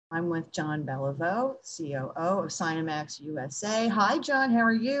I'm with John Beliveau, COO of Sinomax USA. Hi, John. How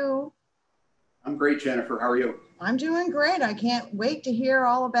are you? I'm great, Jennifer. How are you? I'm doing great. I can't wait to hear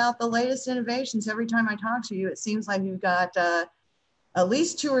all about the latest innovations. Every time I talk to you, it seems like you've got at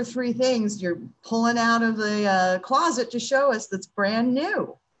least 2 or 3 things you're pulling out of the closet to show us that's brand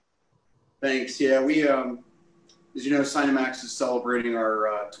new. Thanks. Yeah, we, as you know, Sinomax is celebrating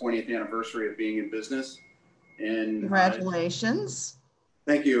our 20th anniversary of being in business. And congratulations.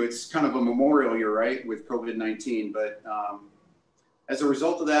 Thank you. It's kind of a memorial year, right, with COVID-19. But as a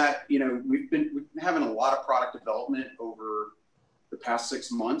result of that, you know, we've been having a lot of product development over the past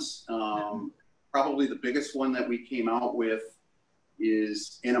 6 months. Probably the biggest one that we came out with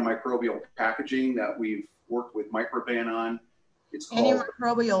is antimicrobial packaging that we've worked with Microban on. It's called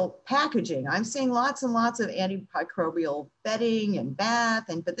antimicrobial packaging. I'm seeing lots and lots of antimicrobial bedding and bath,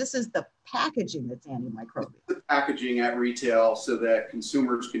 but this is the packaging that's antimicrobial. The packaging at retail so that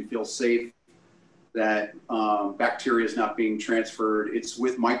consumers can feel safe, that bacteria is not being transferred. It's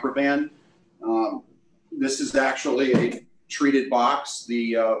with Microban. This is actually a treated box.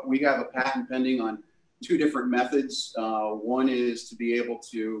 We have a patent pending on 2 different methods. One is to be able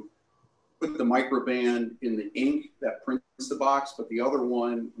to put the Microban in the ink that prints the box, but the other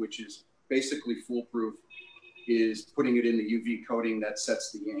one, which is basically foolproof, is putting it in the UV coating that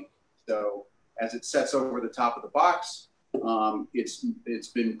sets the ink. So as it sets over the top of the box, it's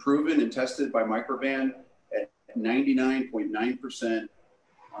been proven and tested by Microban at 99.9%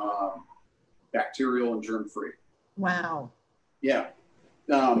 bacterial and germ-free. Wow. Yeah.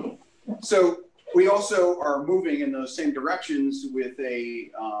 So we also are moving in those same directions with a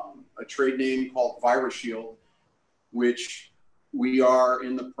trade name called Virus Shield, which we are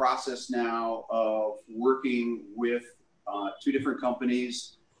in the process now of working with 2 different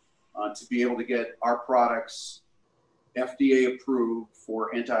companies to be able to get our products FDA approved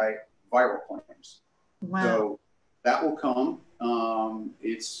for antiviral claims. Wow. So that will come.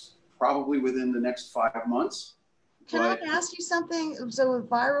 It's probably within the next 5 months. Can I ask you something? So with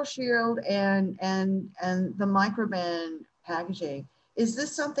Viral Shield and the Microban packaging, is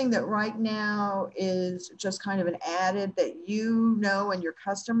this something that right now is just kind of an added that you know and your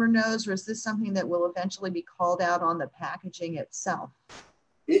customer knows, or is this something that will eventually be called out on the packaging itself?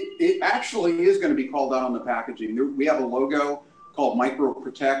 It actually is going to be called out on the packaging. We have a logo called Micro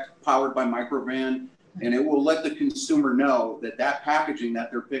Protect, powered by Microban, and it will let the consumer know that that packaging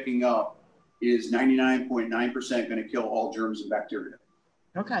that they're picking up is 99.9% going to kill all germs and bacteria.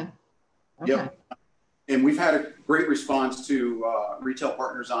 Okay. Okay. Yep. And we've had a great response to retail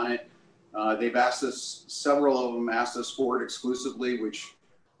partners on it. They've asked us, several of them asked us for it exclusively, which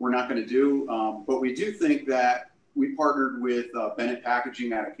we're not going to do. But we do think that we partnered with Bennett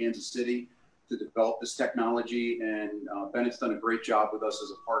Packaging out of Kansas City to develop this technology, and Bennett's done a great job with us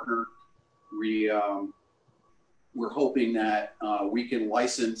as a partner. We're hoping that we can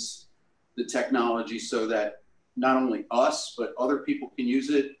license the technology so that not only us, but other people can use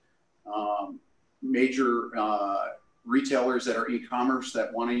it. Major retailers that are e-commerce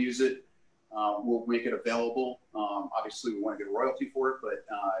that want to use it will make it available. Obviously, we want to get a royalty for it, but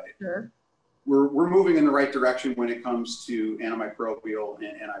sure. We're moving in the right direction when it comes to antimicrobial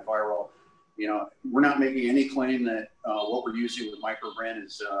and antiviral. You know, we're not making any claim that what we're using with Microban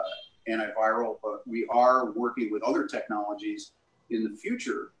is antiviral, but we are working with other technologies in the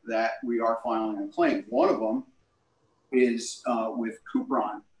future that we are filing a claim. One of them is with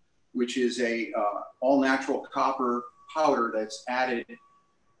Cupron, which is a all-natural copper powder that's added,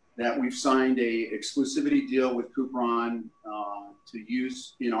 that we've signed a exclusivity deal with Cupron to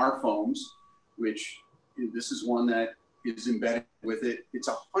use in our foams, which this is one that is embedded with it. It's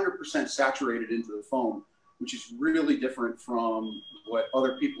 100% saturated into the foam, which is really different from what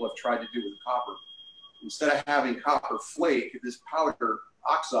other people have tried to do with copper. Instead of having copper flake, this powder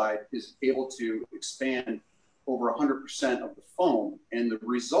oxide is able to expand over 100% of the foam. And the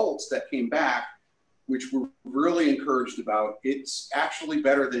results that came back, which we're really encouraged about, it's actually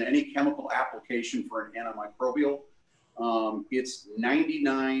better than any chemical application for an antimicrobial. It's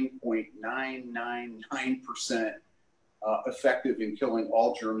 99.999% effective in killing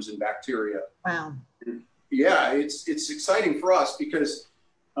all germs and bacteria. Wow. And yeah, it's exciting for us because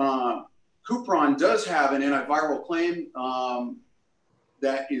Cupron does have an antiviral claim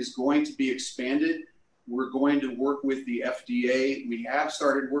that is going to be expanded. We're going to work with the FDA. We have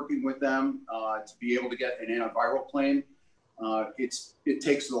started working with them to be able to get an antiviral claim. It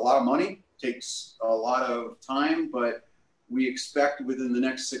takes a lot of money, takes a lot of time, but we expect within the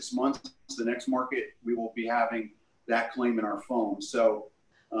next 6 months, the next market, we will be having that claim in our foam. So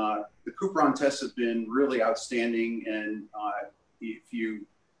the Cupron tests have been really outstanding. And if you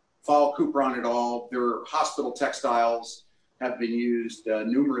follow Cupron at all. Their hospital textiles have been used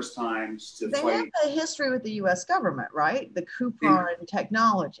numerous times to They fight. have a history with the U.S. government, right? The Cupron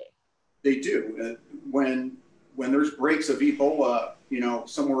technology. They do. When there's breaks of Ebola,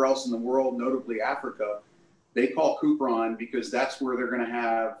 somewhere else in the world, notably Africa, they call Cupron because that's where they're going to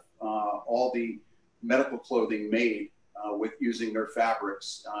have all the medical clothing made with using their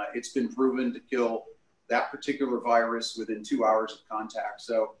fabrics. It's been proven to kill that particular virus within 2 hours of contact.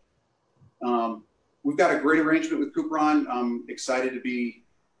 So we've got a great arrangement with Cupron. I'm excited to be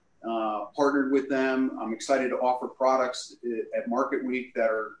partnered with them. I'm excited to offer products at Market Week that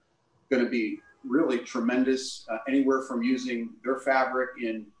are going to be really tremendous, anywhere from using their fabric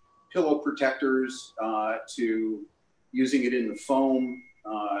in pillow protectors to using it in the foam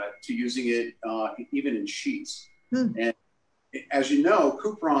to using it even in sheets. And as you know,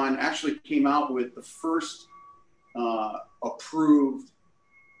 Cupron actually came out with the first approved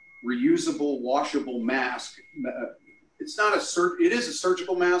reusable, washable mask. It's not it is a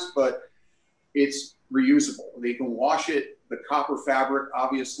surgical mask, but it's reusable. They can wash it. The copper fabric,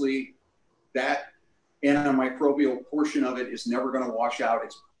 obviously, that antimicrobial portion of it is never going to wash out.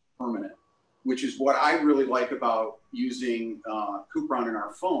 It's permanent, which is what I really like about using Cupron in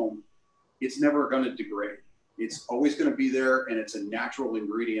our foam. It's never going to degrade. It's always going to be there, and it's a natural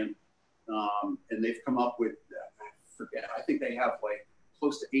ingredient. And they've come up with, I think they have like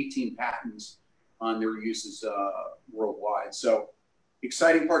close to 18 patents on their uses worldwide. So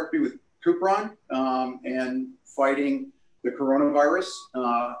exciting part to be with Cupron and fighting the coronavirus.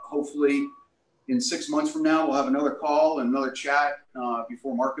 Hopefully in 6 months from now, we'll have another call and another chat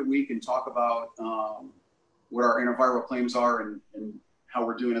before Market Week and talk about what our antiviral claims are and how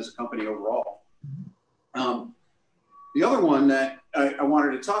we're doing as a company overall. The other one that I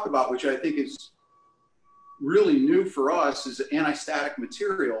wanted to talk about, which I think is really new for us, is anti-static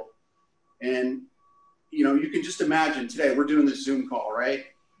material. And, you can just imagine today, we're doing this Zoom call, right?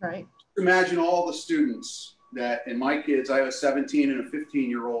 Right. Imagine all the students and my kids, I have a 17 and a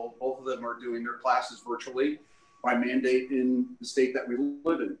 15-year-old, both of them are doing their classes virtually by mandate in the state that we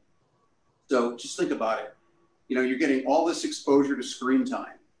live in. So just think about it. You're getting all this exposure to screen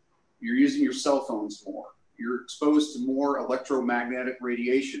time. You're using your cell phones more. You're exposed to more electromagnetic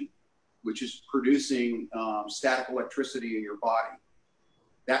radiation, which is producing static electricity in your body.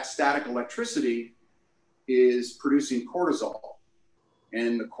 That static electricity is producing cortisol.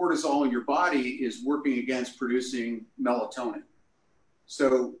 And the cortisol in your body is working against producing melatonin.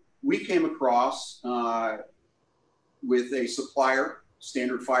 So we came across with a supplier,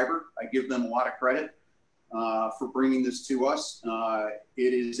 Standard Fiber. I give them a lot of credit for bringing this to us.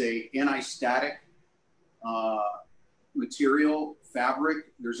 It is a anti-static material, fabric.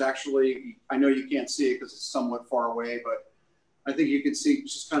 There's actually, I know you can't see it because it's somewhat far away, but I think you can see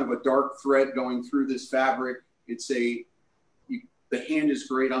just kind of a dark thread going through this fabric. The hand is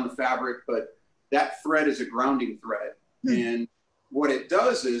great on the fabric, but that thread is a grounding thread. And what it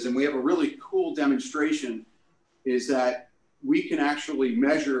does is, and we have a really cool demonstration, is that we can actually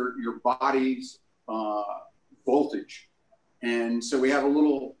measure your body's voltage. And so we have a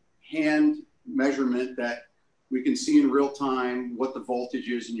little hand measurement that we can see in real time what the voltage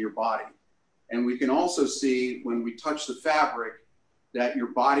is in your body. And we can also see when we touch the fabric that your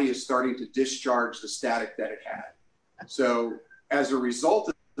body is starting to discharge the static that it had. So as a result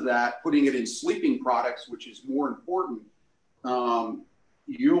of that, putting it in sleeping products, which is more important,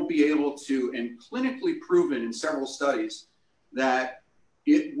 you'll be able to, and clinically proven in several studies, that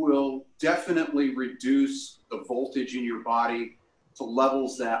it will definitely reduce the voltage in your body to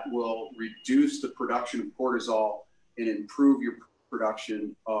levels that will reduce the production of cortisol and improve your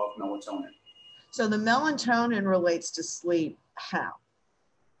production of melatonin. So the melatonin relates to sleep how?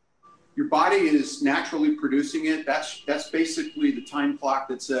 Your body is naturally producing it. That's basically the time clock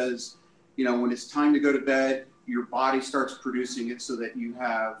that says, when it's time to go to bed, your body starts producing it so that you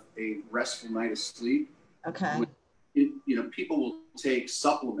have a restful night of sleep. Okay. People will take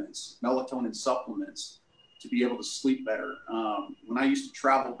supplements, melatonin supplements, to be able to sleep better. When I used to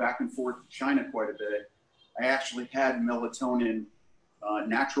travel back and forth to China quite a bit, I actually had melatonin,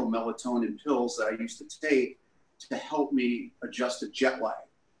 natural melatonin pills that I used to take to help me adjust to jet lag.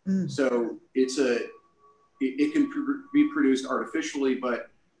 So it can be produced artificially, but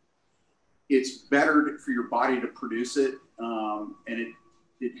it's better for your body to produce it, and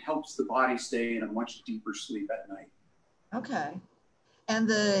it helps the body stay in a much deeper sleep at night. Okay. And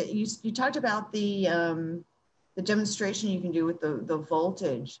you talked about the demonstration you can do with the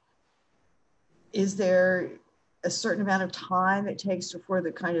voltage. Is there a certain amount of time it takes for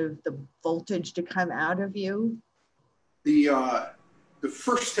the voltage to come out of you? the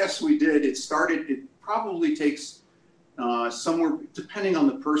first test we did, it probably takes somewhere, depending on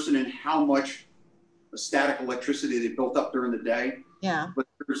the person and how much static electricity they built up during the day. Yeah. But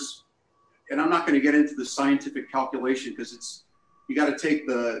and I'm not going to get into the scientific calculation because you got to take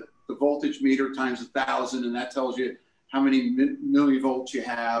the voltage meter times 1,000, and that tells you how many millivolts you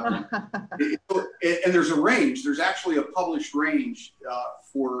have. And there's a range. There's actually a published range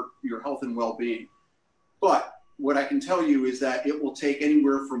for your health and well-being. But what I can tell you is that it will take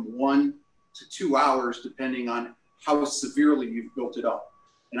anywhere from 1 to 2 hours, depending on how severely you've built it up.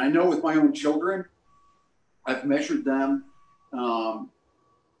 And I know with my own children, I've measured them.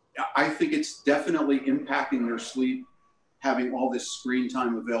 I think it's definitely impacting their sleep, having all this screen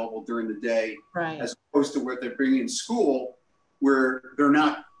time available during the day, right, as opposed to what they're bringing in school, where they're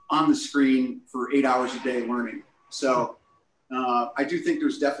not on the screen for 8 hours a day learning. So I do think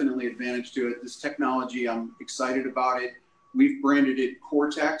there's definitely advantage to it. This technology, I'm excited about it. We've branded it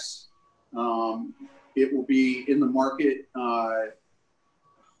Cortex. It will be in the market, I'm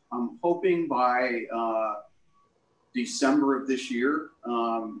hoping by December of this year.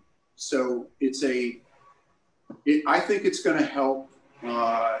 So I think it's going to help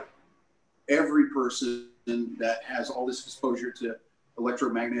every person that has all this exposure to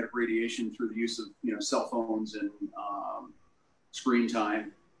electromagnetic radiation through the use of cell phones and screen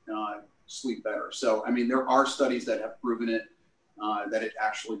time sleep better. So I mean, there are studies that have proven it, that it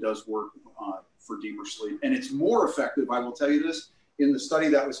actually does work for deeper sleep, and it's more effective. I will tell you this: in the study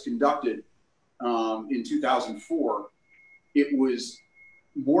that was conducted in 2004, it was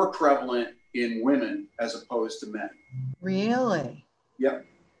more prevalent in women as opposed to men. Really? Yep.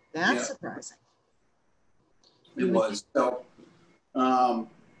 That's surprising. It was. So,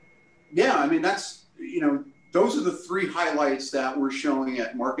 yeah, I mean, that's, those are the 3 highlights that we're showing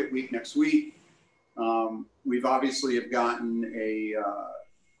at Market Week next week. We've obviously have gotten a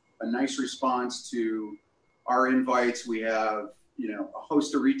nice response to our invites. We have, a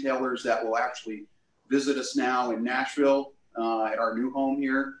host of retailers that will actually visit us now in Nashville at our new home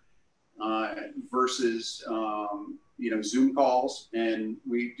here versus, Zoom calls. And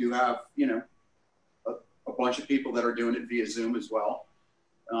we do have, a bunch of people that are doing it via Zoom as well.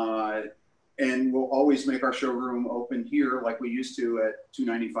 And we'll always make our showroom open here like we used to at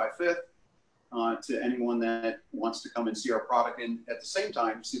 295 Fifth to anyone that wants to come and see our product, and at the same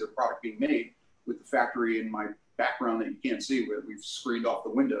time see the product being made with the factory in my background that you can't see, where we've screened off the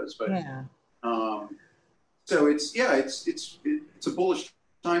windows. But yeah. So it's a bullish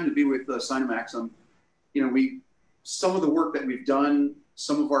time to be with Sinomax. Some of the work that we've done,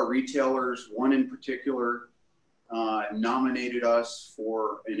 some of our retailers, one in particular, nominated us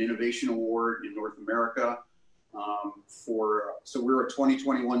for an innovation award in North America. So we're a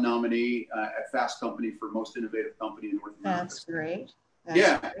 2021 nominee at Fast Company for most innovative company in North America. That's great.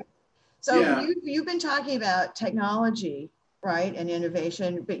 Yeah. Great. So you've been talking about technology, right, and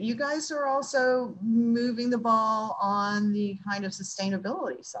innovation, but you guys are also moving the ball on the kind of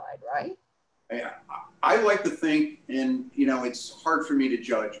sustainability side, right? I like to think, and it's hard for me to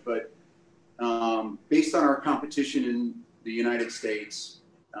judge, but based on our competition in the United States,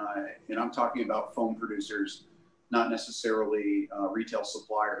 and I'm talking about foam producers, not necessarily retail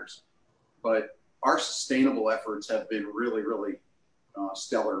suppliers, but our sustainable efforts have been really, really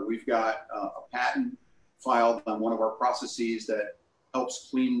stellar. We've got a patent filed on one of our processes that helps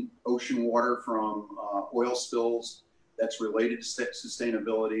clean ocean water from oil spills that's related to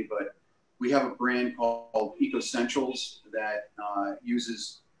sustainability. But we have a brand called EcoSentials that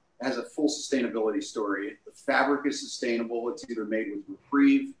has a full sustainability story. The fabric is sustainable. It's either made with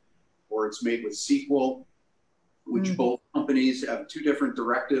Reprieve or it's made with Sequel, which both companies have 2 different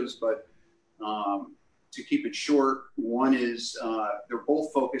directives, but to keep it short, one is they're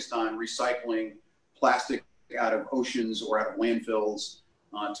both focused on recycling plastic out of oceans or out of landfills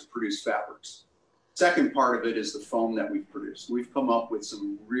to produce fabrics. Second part of it is the foam that we've produced. We've come up with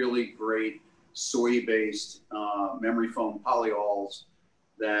some really great soy-based memory foam polyols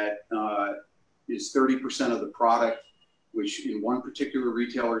that is 30% of the product, which in one particular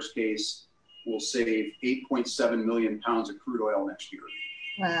retailer's case will save 8.7 million pounds of crude oil next year.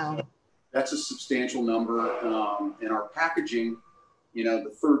 Wow. So that's a substantial number. And our packaging,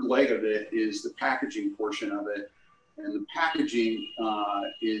 the third leg of it is the packaging portion of it. And the packaging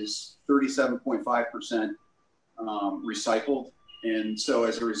is 37.5% recycled. And so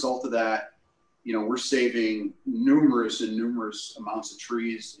as a result of that, we're saving numerous amounts of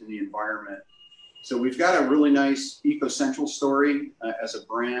trees in the environment. So we've got a really nice EcoSential story as a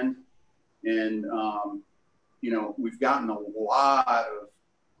brand. And, we've gotten a lot of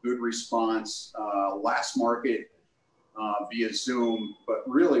good response. Last market, via Zoom, but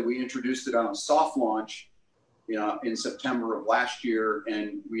really we introduced it on a soft launch, in September of last year,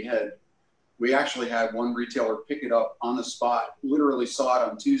 and we actually had one retailer pick it up on the spot, literally saw it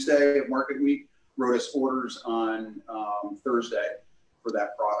on Tuesday at Market Week, wrote us orders on Thursday for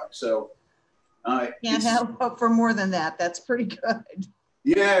that product. So can't have hope for more than that. That's pretty good.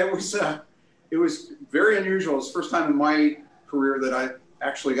 Yeah, it was very unusual. It's the first time in my career that I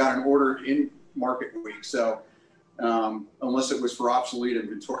actually got an order in Market Week. So unless it was for obsolete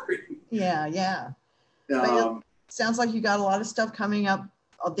inventory. Yeah. But it sounds like you got a lot of stuff coming up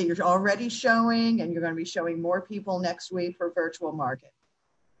that you're already showing, and you're going to be showing more people next week for virtual market.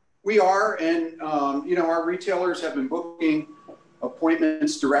 We are, and our retailers have been booking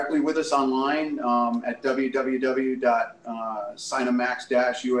appointments directly with us online at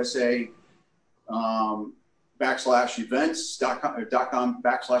www.sinomax-usa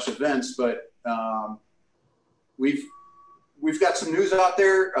 /events.com/events. But we've got some news out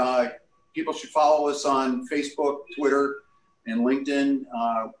there. People should follow us on Facebook, Twitter, and LinkedIn.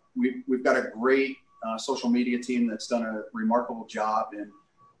 We've got a great social media team that's done a remarkable job in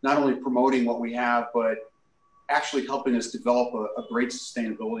not only promoting what we have, but actually helping us develop a great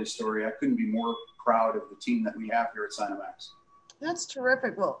sustainability story. I couldn't be more proud of the team that we have here at Sinomax. That's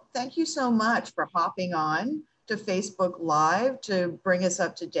terrific. Well, thank you so much for hopping on to Facebook Live to bring us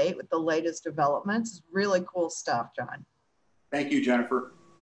up to date with the latest developments. It's really cool stuff, John. Thank you, Jennifer.